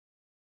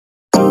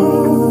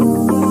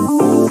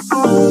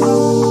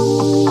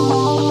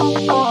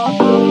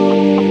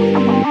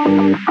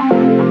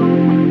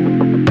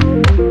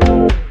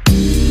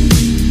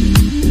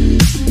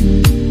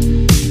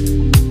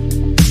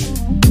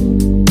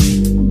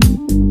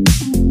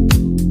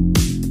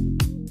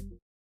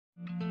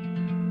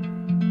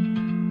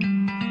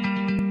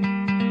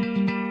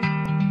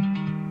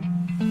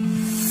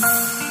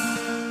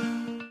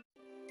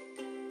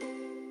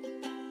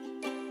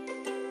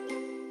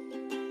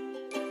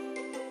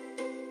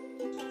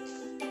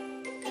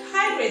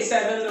grade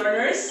 7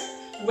 learners.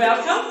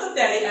 Welcome to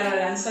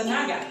Tele-Aralan sa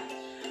NAGA.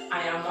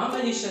 I am Ma'am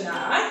Alicia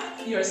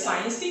Naag, your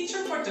science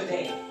teacher for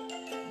today.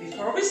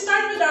 Before we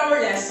start with our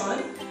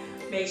lesson,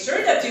 make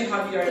sure that you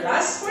have your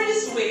last for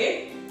this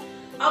week,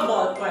 a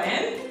ball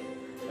pen,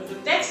 the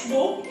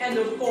textbook, and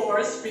of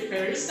course,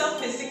 prepare yourself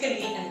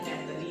physically and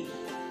mentally.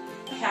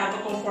 Have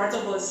a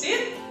comfortable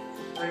seat.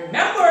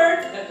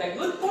 Remember that a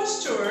good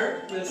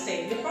posture will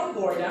save you from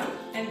boredom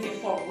and be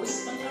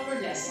focused on our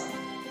lesson.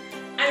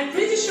 I'm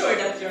pretty sure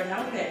that you're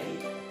now ready.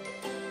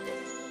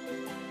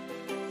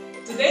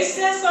 Today's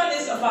lesson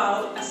is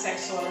about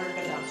asexual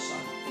reproduction.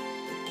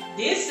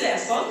 This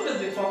lesson will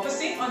be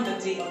focusing on the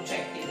three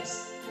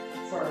objectives.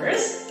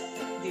 First,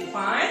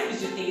 define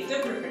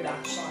vegetative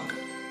reproduction.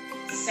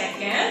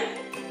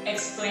 Second,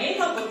 explain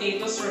how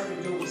potatoes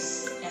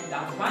reproduce and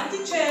the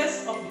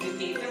advantages of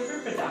vegetative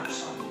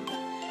reproduction.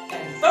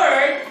 And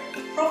third,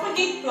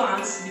 propagate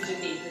plants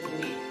vegetatively.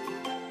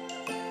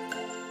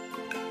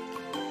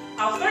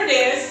 After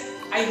this,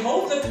 I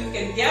hope that we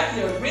can get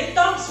your green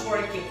thumbs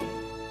working.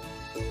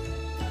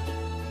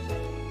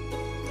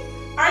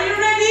 Are you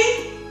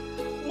ready?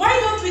 Why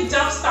don't we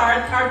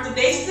jumpstart our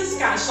today's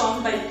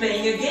discussion by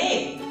playing a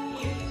game?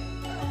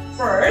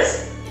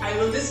 First, I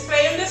will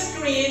display on the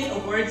screen a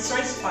word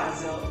search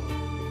puzzle.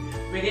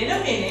 Within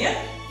a minute,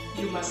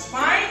 you must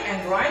find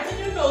and write in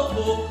your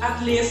notebook at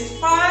least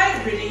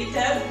 5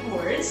 related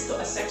words to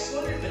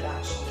asexual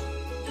reproduction.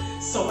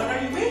 So what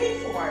are you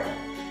waiting for?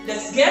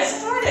 Let's get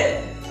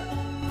started!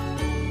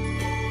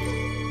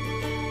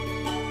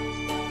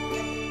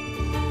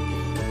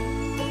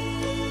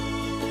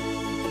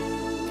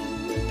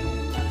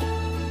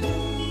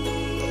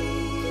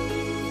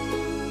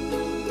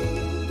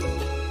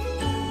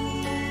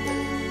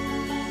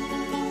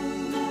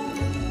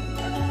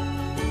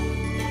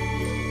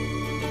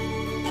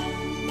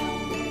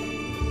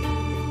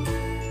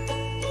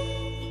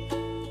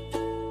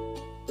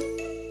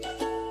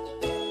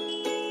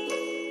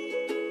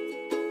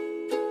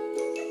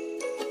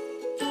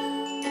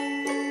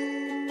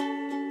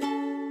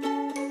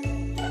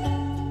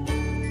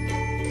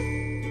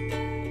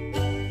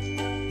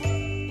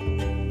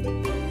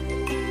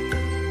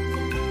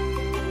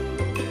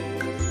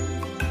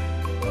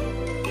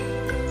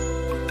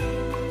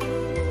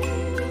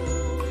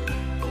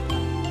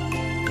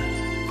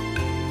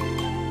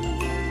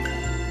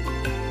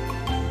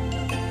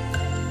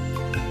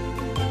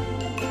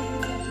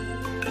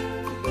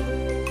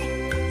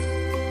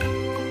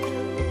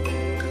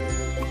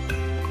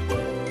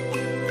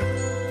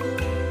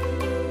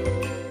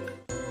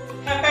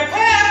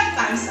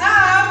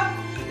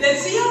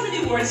 Let's see how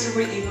many words you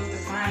were able to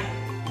find.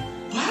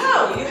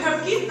 Wow, you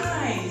have keen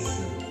eyes.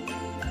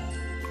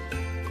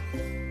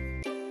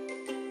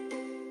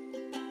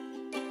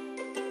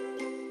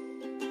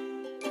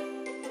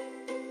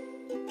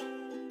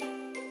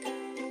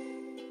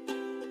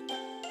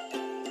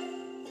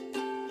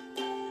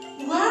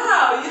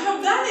 Wow, you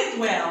have done it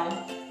well.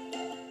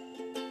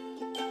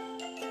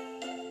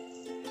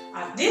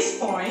 At this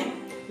point,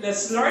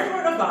 let's learn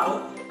more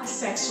about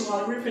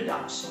asexual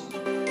reproduction.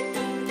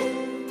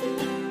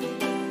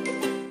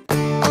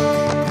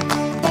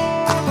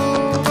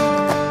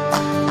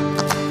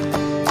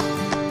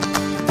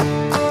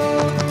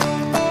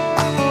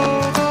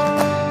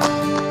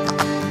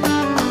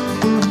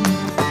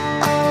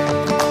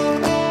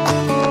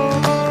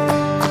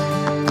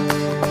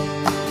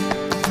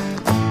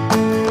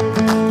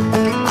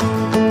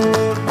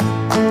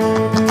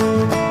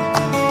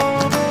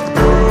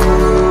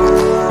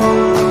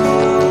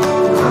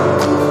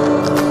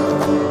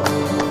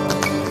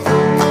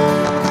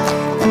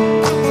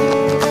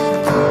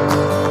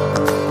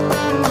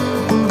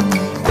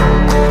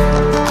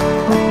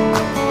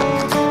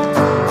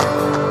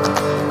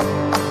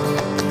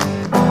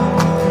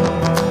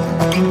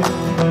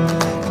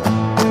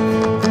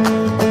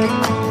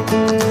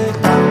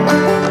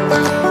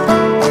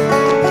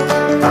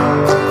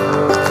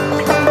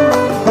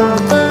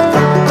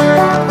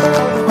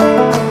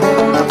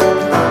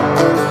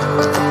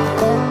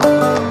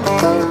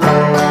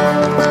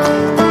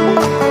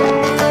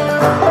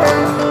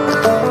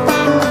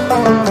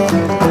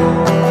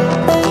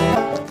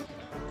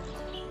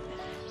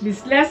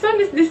 This lesson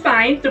is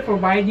designed to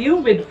provide you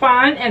with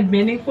fun and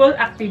meaningful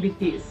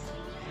activities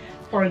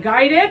for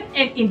guided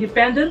and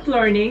independent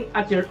learning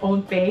at your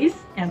own pace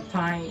and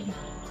time.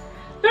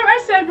 There are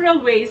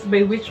several ways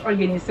by which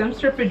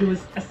organisms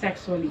reproduce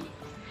asexually.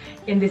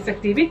 In this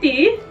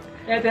activity,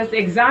 let us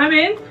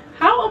examine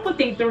how a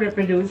potato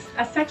reproduces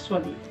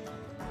asexually.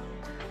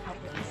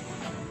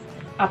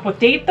 A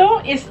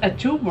potato is a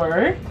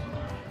tuber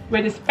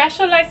with a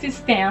specialized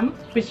stem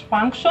which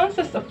functions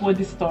as a food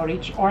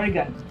storage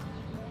organ.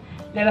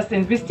 Let us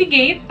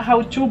investigate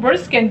how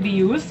tubers can be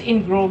used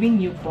in growing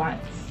new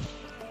plants.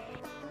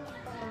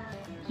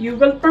 You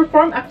will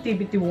perform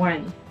activity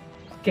 1.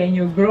 Can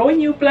you grow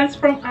new plants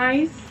from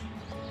ice?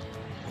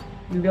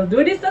 We will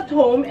do this at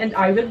home and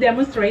I will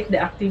demonstrate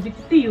the activity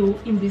to you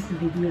in this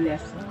video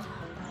lesson.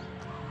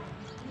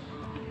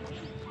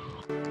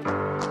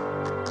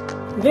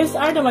 These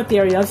are the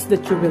materials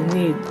that you will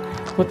need.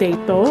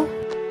 Potato,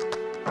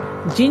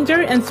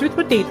 ginger and sweet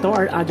potato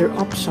are other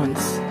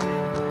options.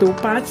 2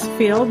 pots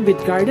filled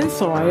with garden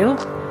soil,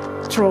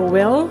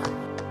 trowel,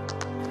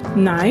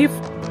 knife,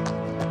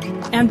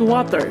 and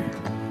water.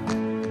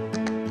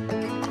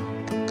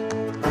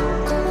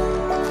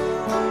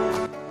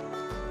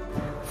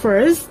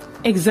 First,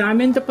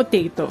 examine the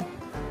potato.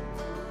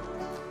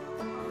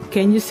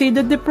 Can you see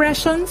the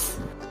depressions?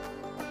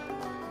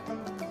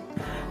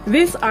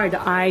 These are the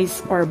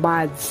eyes or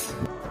buds.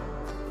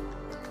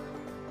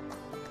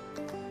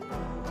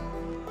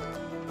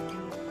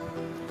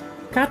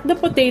 Cut the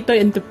potato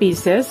into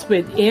pieces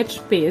with each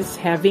piece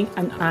having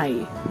an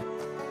eye.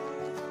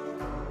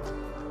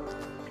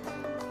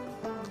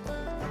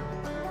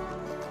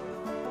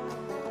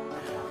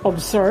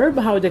 Observe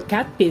how the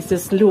cut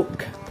pieces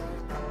look.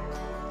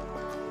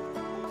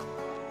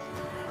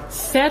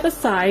 Set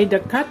aside the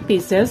cut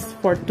pieces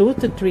for 2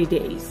 to 3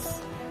 days.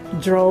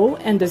 Draw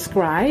and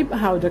describe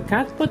how the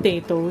cut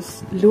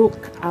potatoes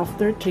look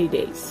after 3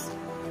 days.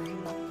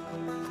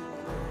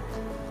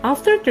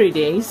 After 3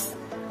 days,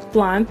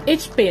 plant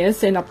each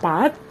piece in a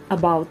pot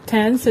about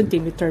 10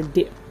 cm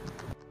deep.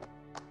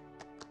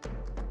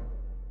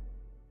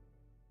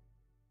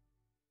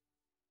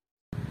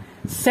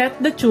 Set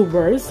the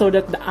tuber so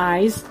that the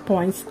eyes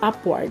points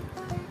upward.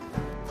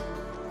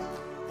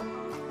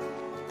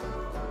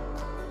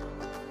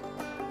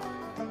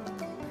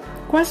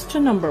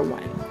 Question number 1.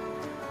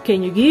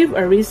 Can you give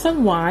a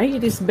reason why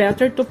it is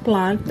better to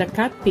plant the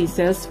cut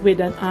pieces with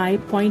an eye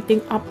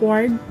pointing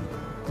upward?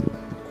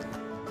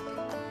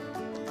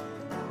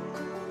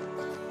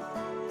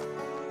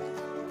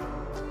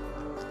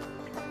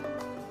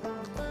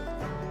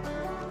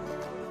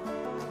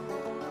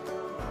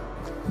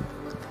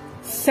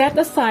 Set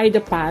aside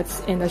the pots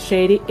in a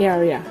shady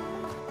area.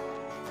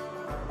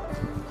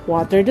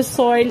 Water the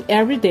soil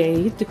every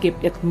day to keep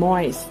it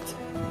moist.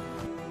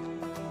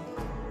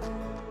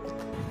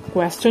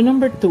 Question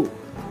number 2.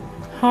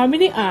 How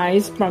many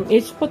eyes from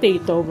each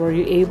potato were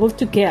you able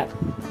to get?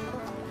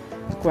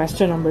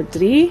 Question number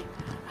 3.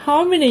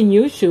 How many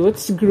new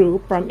shoots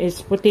grew from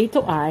each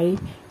potato eye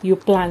you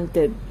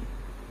planted?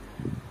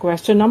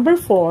 Question number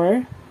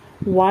 4.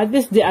 What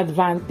is the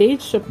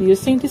advantage of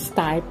using this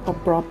type of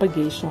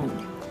propagation?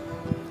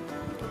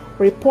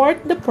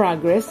 Report the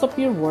progress of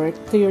your work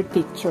to your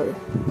teacher.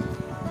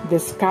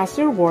 Discuss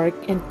your work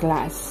in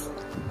class.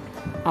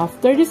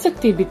 After this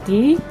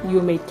activity, you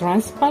may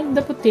transplant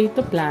the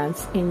potato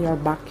plants in your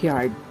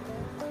backyard.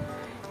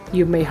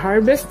 You may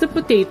harvest the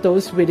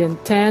potatoes within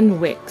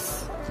 10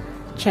 weeks.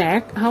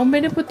 Check how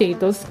many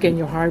potatoes can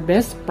you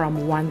harvest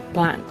from one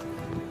plant.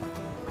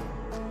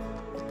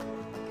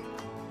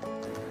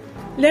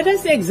 Let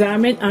us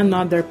examine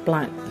another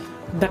plant,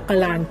 the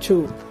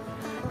kalanchoe.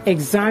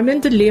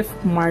 Examine the leaf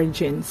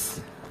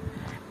margins.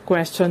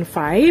 Question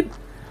 5.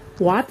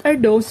 What are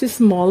those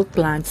small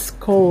plants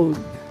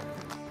called?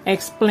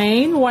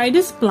 Explain why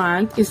this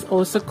plant is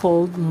also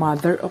called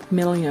mother of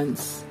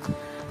millions.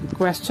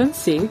 Question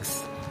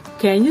 6.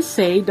 Can you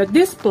say that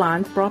this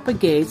plant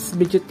propagates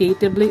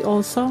vegetatively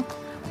also?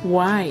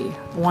 Why?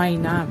 Why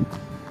not?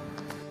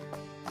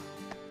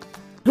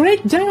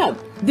 Great job!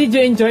 Did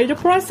you enjoy the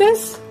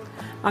process?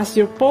 As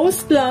your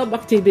post-lab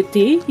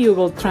activity, you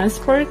will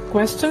transfer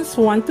questions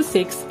 1 to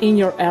 6 in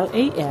your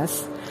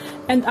LAS,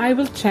 and I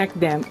will check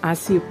them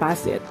as you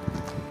pass it.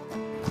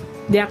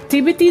 The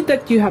activity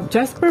that you have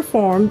just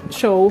performed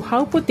show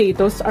how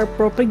potatoes are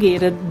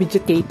propagated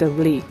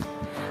vegetatively.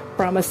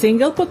 From a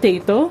single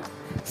potato,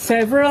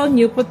 several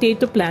new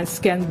potato plants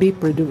can be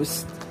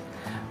produced.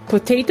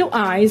 Potato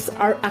eyes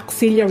are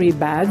axillary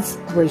buds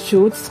where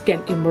shoots can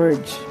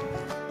emerge.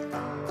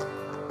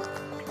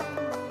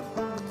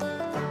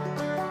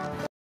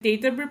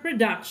 Vegetative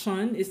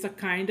reproduction is a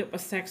kind of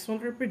asexual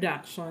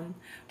reproduction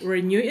where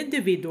a new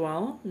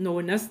individual,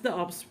 known as the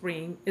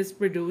offspring, is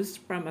produced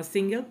from a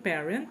single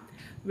parent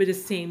with the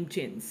same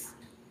genes.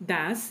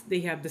 Thus, they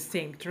have the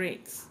same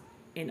traits.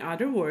 In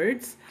other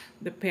words,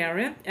 the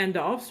parent and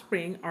the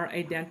offspring are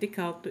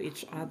identical to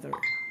each other.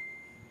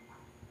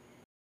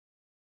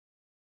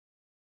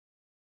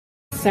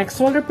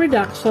 Sexual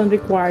reproduction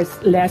requires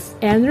less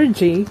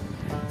energy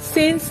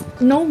since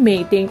no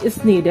mating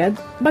is needed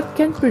but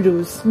can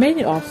produce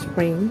many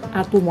offspring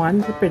at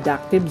one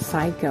reproductive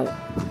cycle.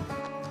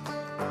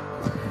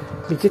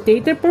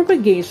 Vegetative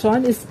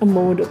propagation is a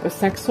mode of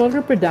asexual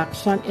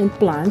reproduction in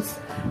plants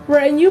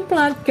where a new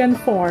plant can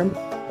form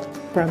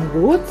from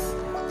roots,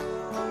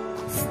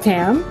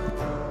 stem,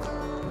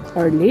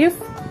 or leaf,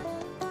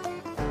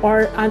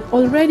 or an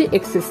already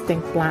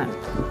existing plant.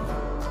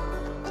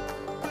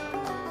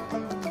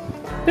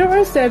 There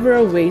are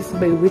several ways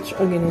by which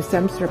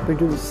organisms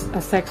reproduce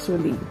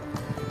asexually,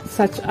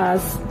 such as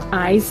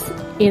eyes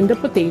in the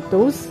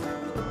potatoes,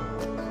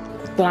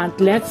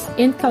 plantlets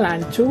in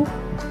kalanchoe,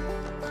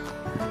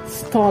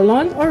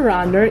 stolon or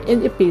runner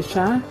in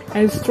epicea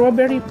and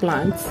strawberry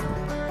plants,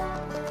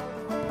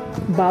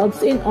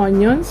 bulbs in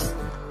onions,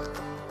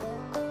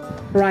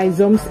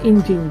 rhizomes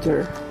in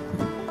ginger.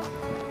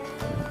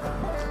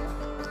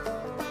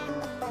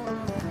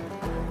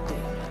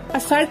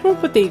 Aside from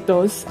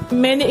potatoes,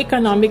 many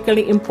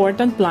economically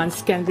important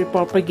plants can be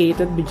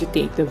propagated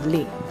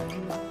vegetatively.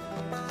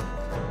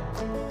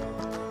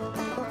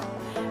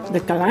 The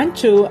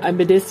kalanchoe, a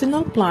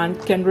medicinal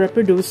plant, can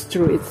reproduce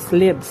through its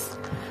leaves.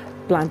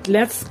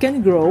 Plantlets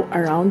can grow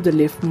around the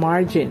leaf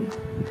margin.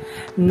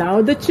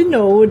 Now that you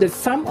know that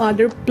some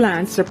other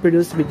plants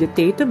reproduce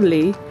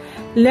vegetatively,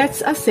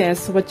 let's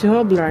assess what you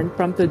have learned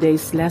from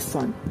today's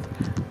lesson.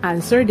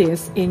 Answer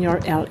this in your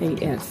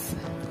LAS.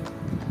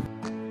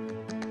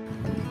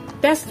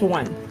 Test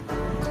 1.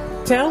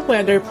 Tell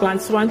whether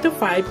plants 1 to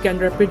 5 can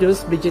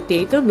reproduce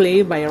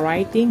vegetatively by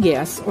writing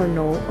yes or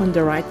no on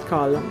the right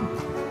column.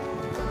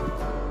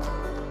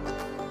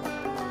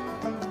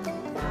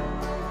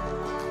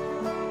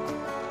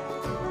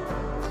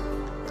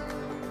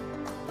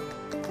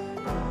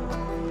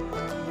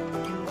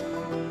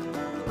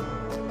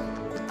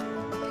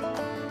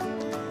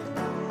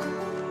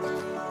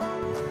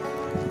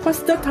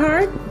 Was that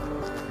hard?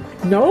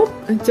 Nope,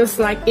 just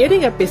like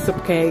eating a piece of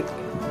cake.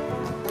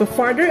 To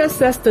further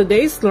assess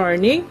today's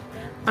learning,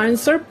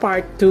 answer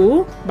part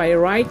 2 by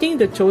writing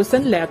the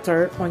chosen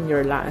letter on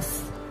your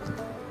last.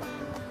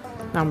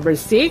 Number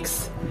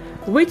 6.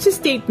 Which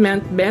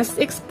statement best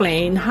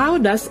explains how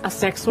does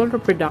asexual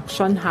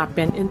reproduction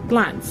happen in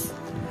plants?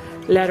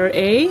 Letter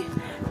A.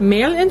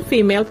 Male and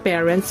female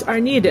parents are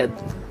needed.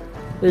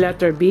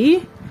 Letter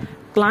B.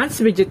 Plants'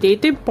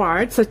 vegetative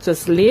parts such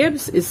as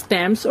leaves,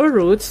 stems, or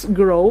roots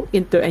grow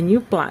into a new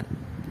plant.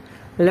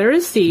 Letter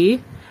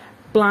C.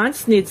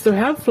 Plants need to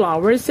have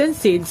flowers and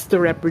seeds to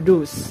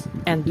reproduce.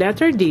 And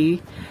letter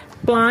D.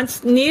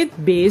 Plants need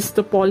bees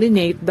to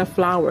pollinate the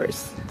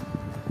flowers.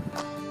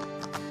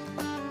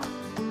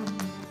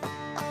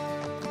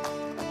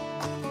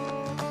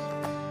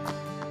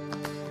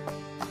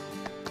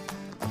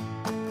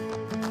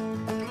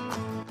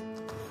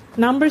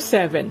 Number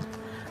 7.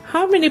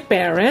 How many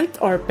parent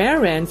or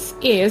parents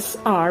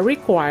are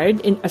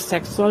required in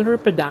asexual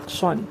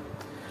reproduction?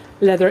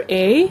 Letter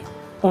A,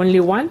 only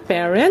one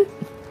parent.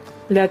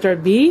 Letter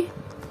B,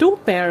 2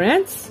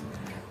 parents.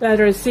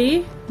 Letter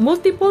C,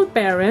 multiple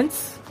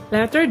parents.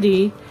 Letter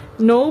D,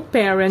 no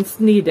parents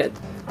needed.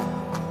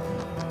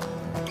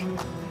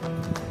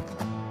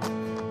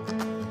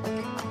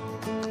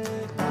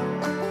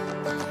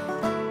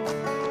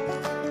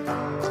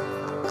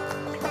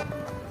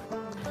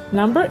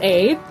 Number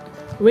 8.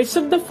 Which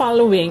of the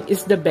following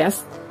is the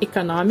best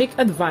economic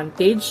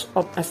advantage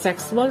of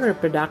asexual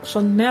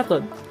reproduction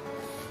method?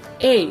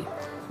 A.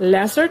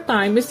 Lesser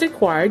time is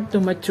required to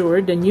mature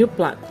the new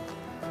plant.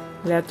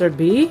 Letter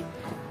B.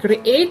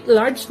 Create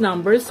large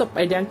numbers of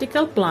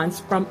identical plants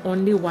from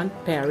only one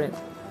parent.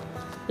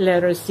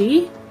 Letter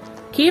C.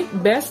 Keep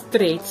best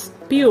traits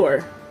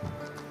pure.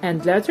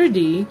 And letter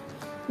D.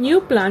 New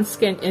plants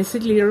can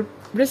easily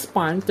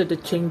respond to the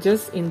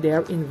changes in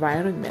their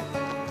environment.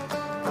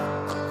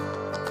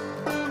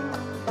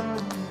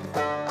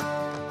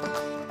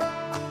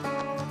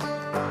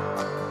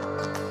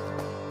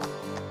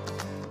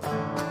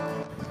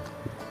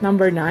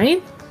 Number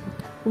 9.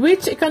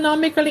 Which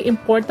economically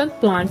important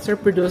plants are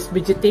produced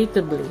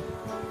vegetatively?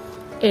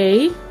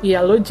 A.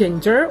 Yellow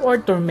ginger or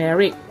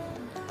turmeric.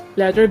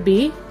 Letter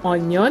B.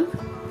 Onion.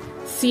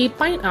 C.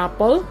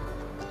 Pineapple.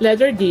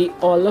 Letter D.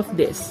 All of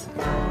this.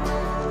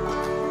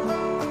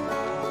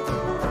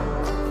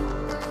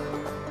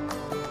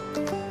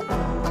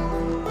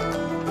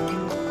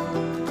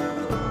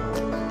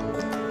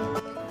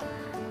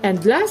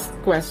 And last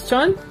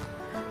question,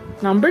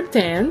 number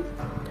 10.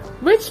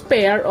 Which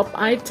pair of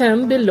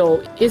items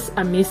below is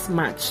a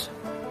mismatch?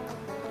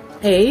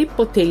 A.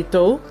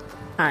 Potato,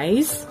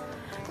 ice,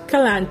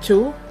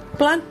 kalanchoe,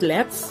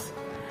 plantlets,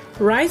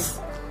 rice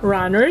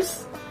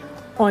runners,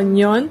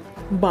 onion,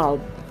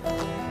 bulb.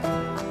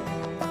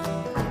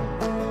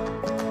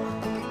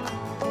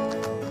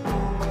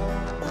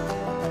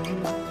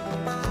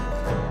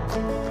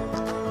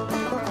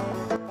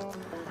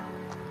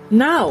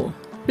 Now,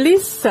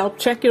 please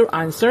self-check your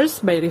answers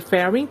by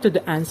referring to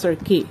the answer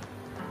key.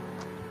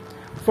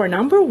 For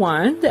number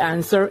 1, the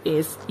answer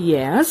is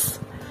yes.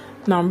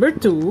 Number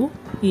 2,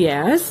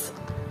 yes.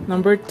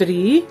 Number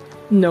 3,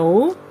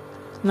 no.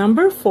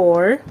 Number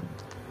 4,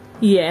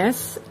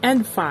 yes.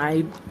 And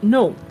 5,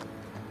 no.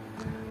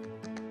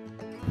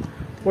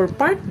 For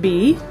part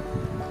B,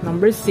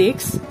 number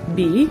 6,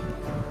 B,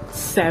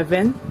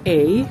 7,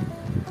 A,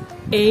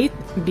 8,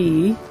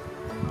 B,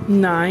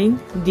 9,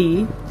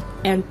 D,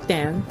 and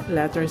 10,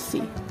 letter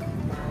C.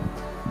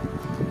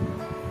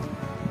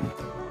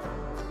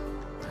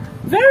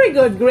 Very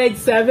good, grade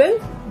 7.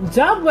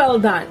 Job well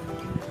done.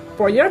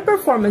 For your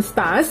performance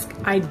task,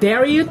 I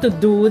dare you to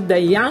do the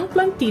Young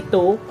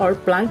Plantito or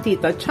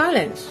Plantita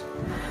challenge.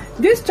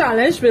 This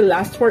challenge will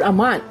last for a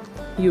month.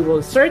 You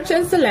will search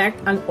and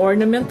select an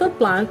ornamental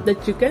plant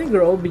that you can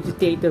grow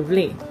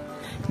vegetatively,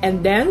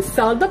 and then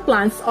sell the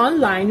plants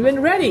online when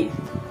ready.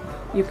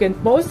 You can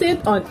post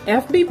it on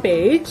FB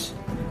page,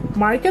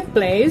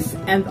 Marketplace,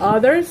 and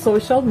other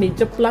social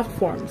media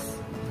platforms.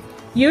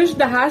 Use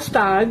the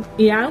hashtag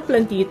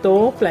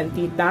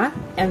YoungPlantitoPlantita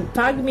and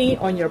tag me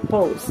on your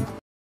post.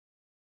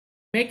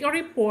 Make a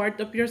report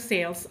of your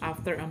sales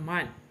after a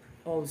month.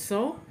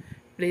 Also,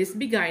 please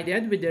be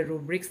guided with the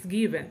rubrics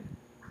given.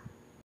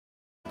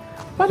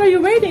 What are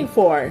you waiting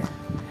for?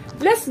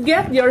 Let's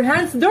get your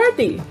hands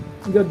dirty!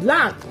 Good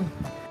luck!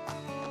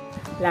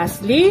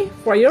 Lastly,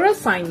 for your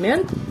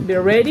assignment, be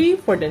ready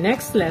for the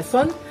next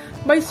lesson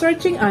by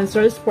searching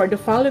answers for the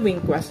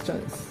following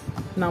questions.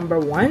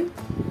 Number 1.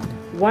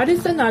 What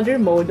is another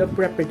mode of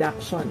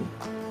reproduction?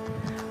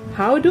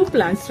 How do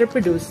plants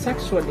reproduce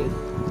sexually?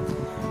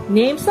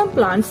 Name some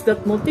plants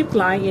that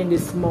multiply in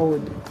this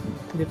mode.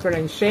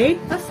 Differentiate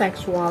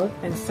asexual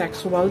and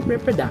sexual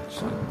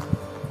reproduction.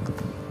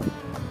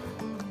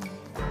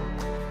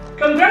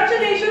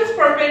 Congratulations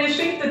for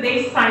finishing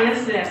today's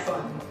science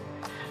lesson.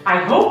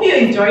 I hope you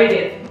enjoyed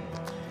it.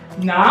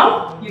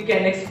 Now, you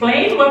can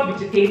explain what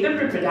vegetative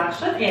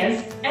reproduction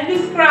is and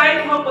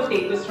describe how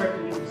potatoes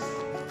reproduce.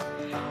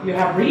 You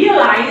have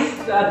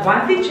realized the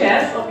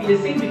advantages of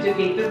using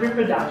vegetative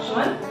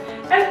reproduction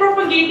and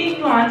propagating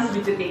plants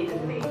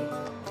vegetatively.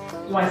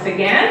 Once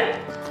again,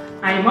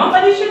 I'm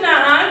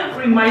Alicia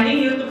reminding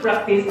you to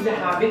practice the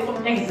habit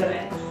of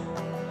excellence.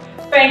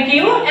 Thank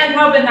you and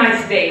have a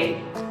nice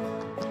day.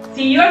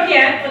 See you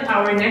again on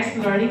our next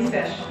learning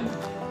session.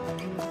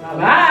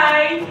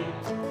 Bye-bye!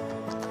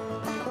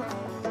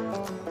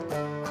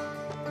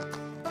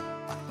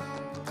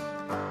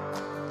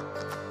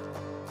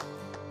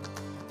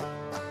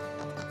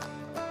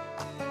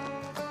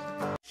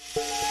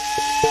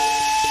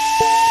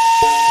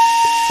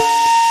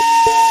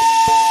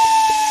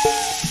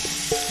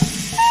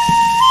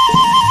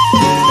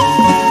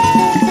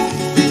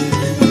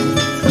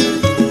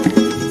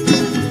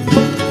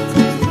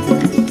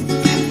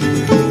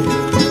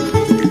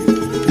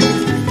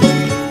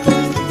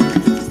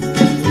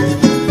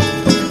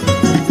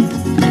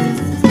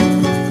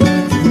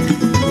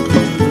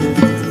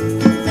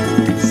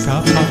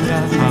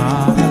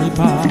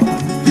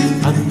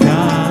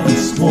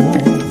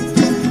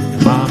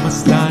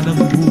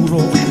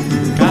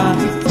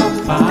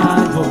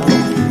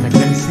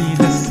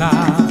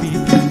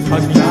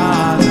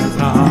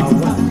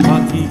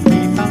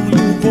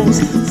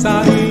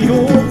 Sa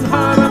iyong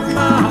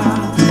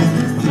harapan,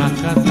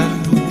 mga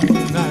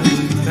katanungan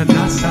na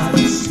nasa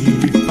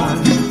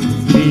isipan,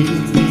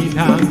 hindi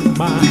nang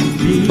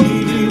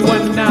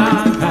maliwanagan.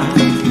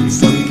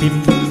 Isang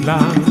tindog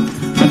lang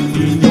at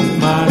inyong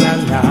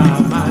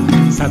malalaman.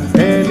 Sa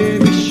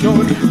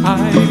telebisyon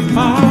ay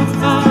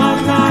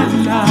pag-aaralan.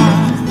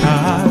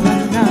 Tara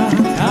na,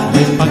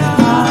 may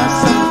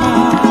pag-asa pa,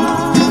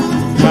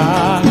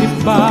 kahit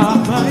ba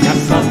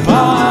nasa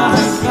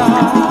basa.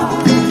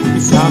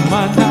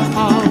 Isama na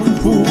ang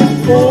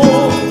buong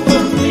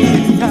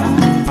pamilya,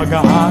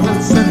 pag-aaral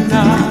sa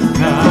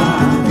NAGA,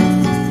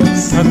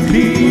 sa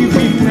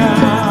TV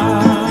na.